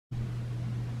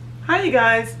Hi you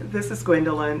guys, this is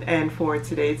Gwendolyn, and for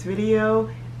today's video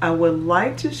I would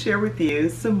like to share with you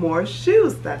some more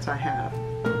shoes that I have.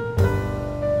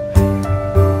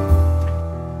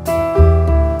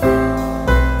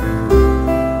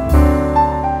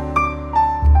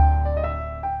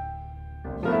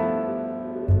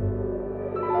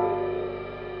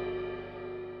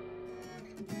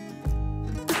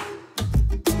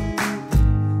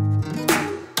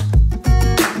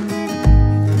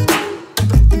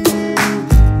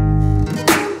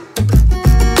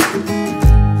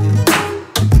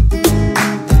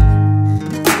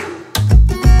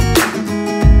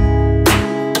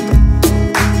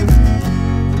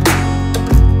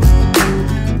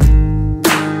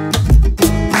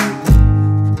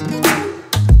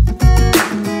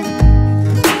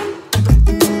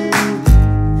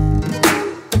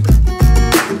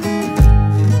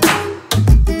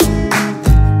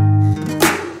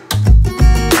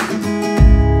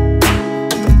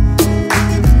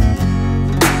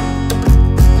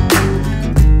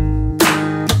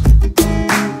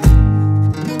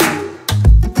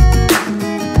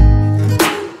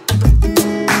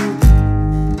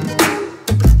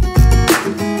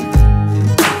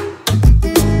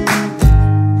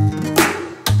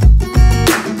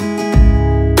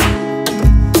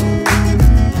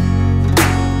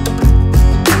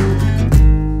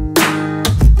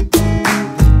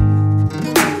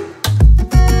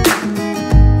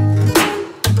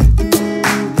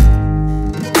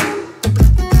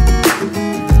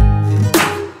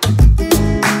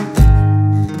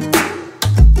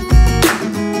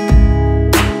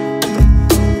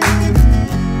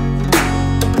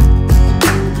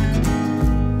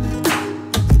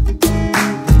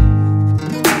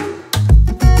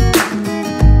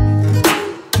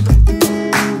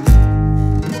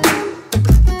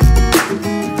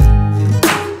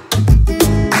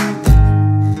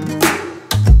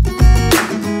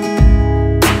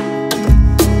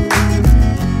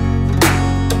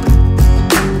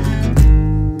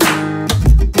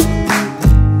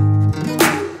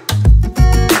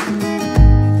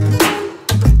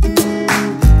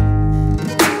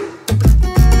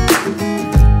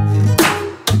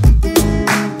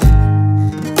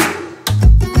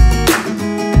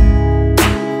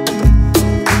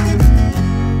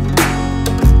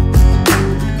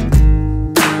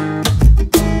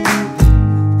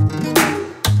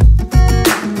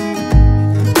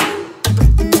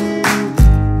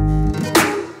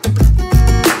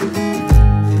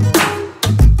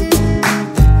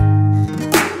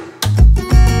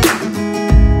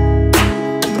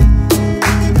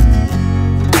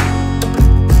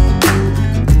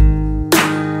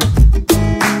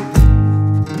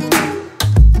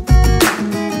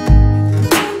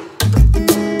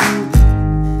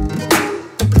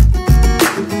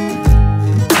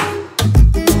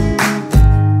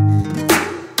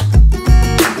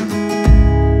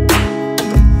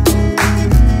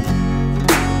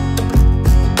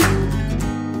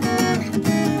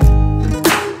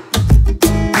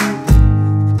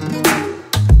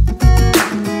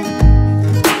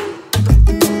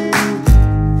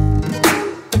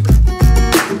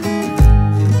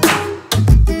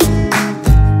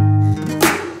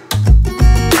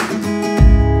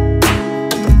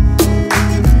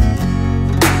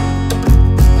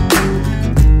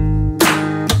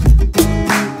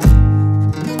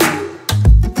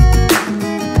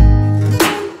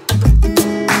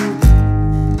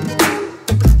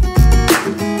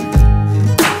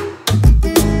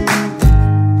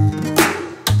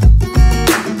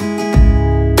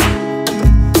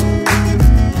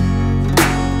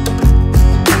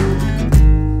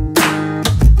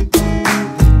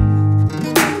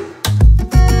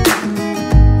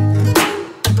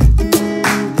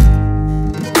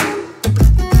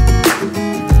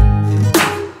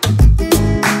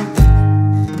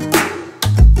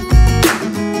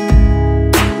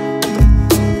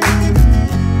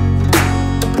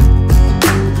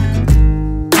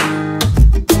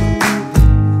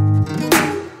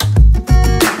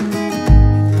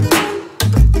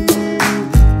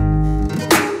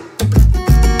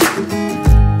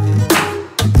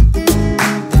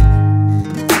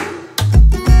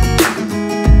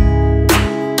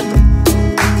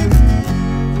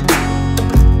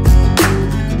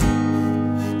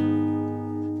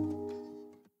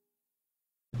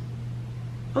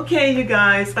 Okay you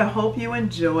guys, I hope you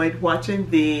enjoyed watching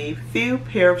the few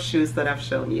pair of shoes that I've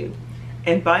shown you.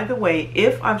 And by the way,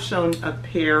 if I've shown a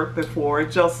pair before,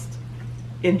 just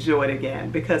enjoy it again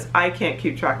because I can't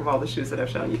keep track of all the shoes that I've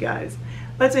shown you guys.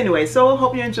 But anyway, so I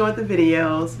hope you enjoyed the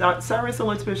videos. Sorry it's a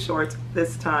little bit short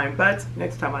this time, but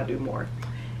next time I'll do more.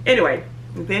 Anyway,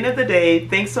 at the end of the day,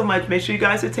 thanks so much. Make sure you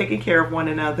guys are taking care of one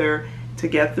another to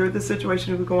get through the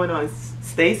situation that's going on.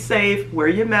 Stay safe, wear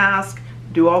your mask,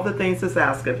 do all the things that's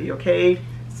asked of you, okay?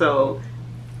 So,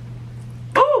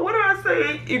 oh, what do I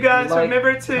say? You guys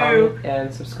remember to comment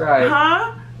and subscribe.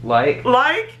 Huh? Like,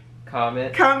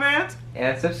 comment,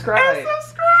 and subscribe.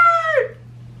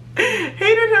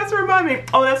 Hayden has to remind me.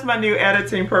 Oh, that's my new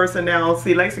editing person now.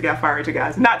 See, Lexi got fired, you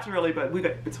guys. Not really, but we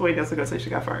got between us. I'm gonna say she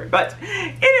got fired. But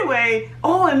anyway,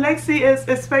 oh, and Lexi is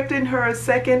expecting her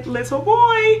second little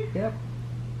boy. Yep.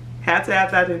 Had to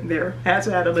add that in there. Had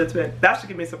to add a little bit. That should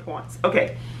give me some points.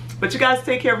 Okay, but you guys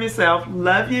take care of yourself.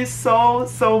 Love you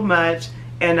so much,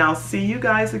 and I'll see you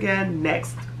guys again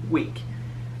next week.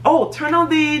 Oh, turn on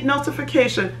the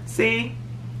notification. See,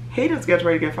 Hayden's getting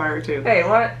ready to get fired too. Hey,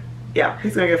 what? Yeah,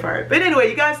 he's gonna get fired. But anyway,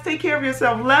 you guys take care of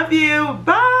yourself. Love you.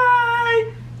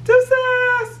 Bye. Deuces.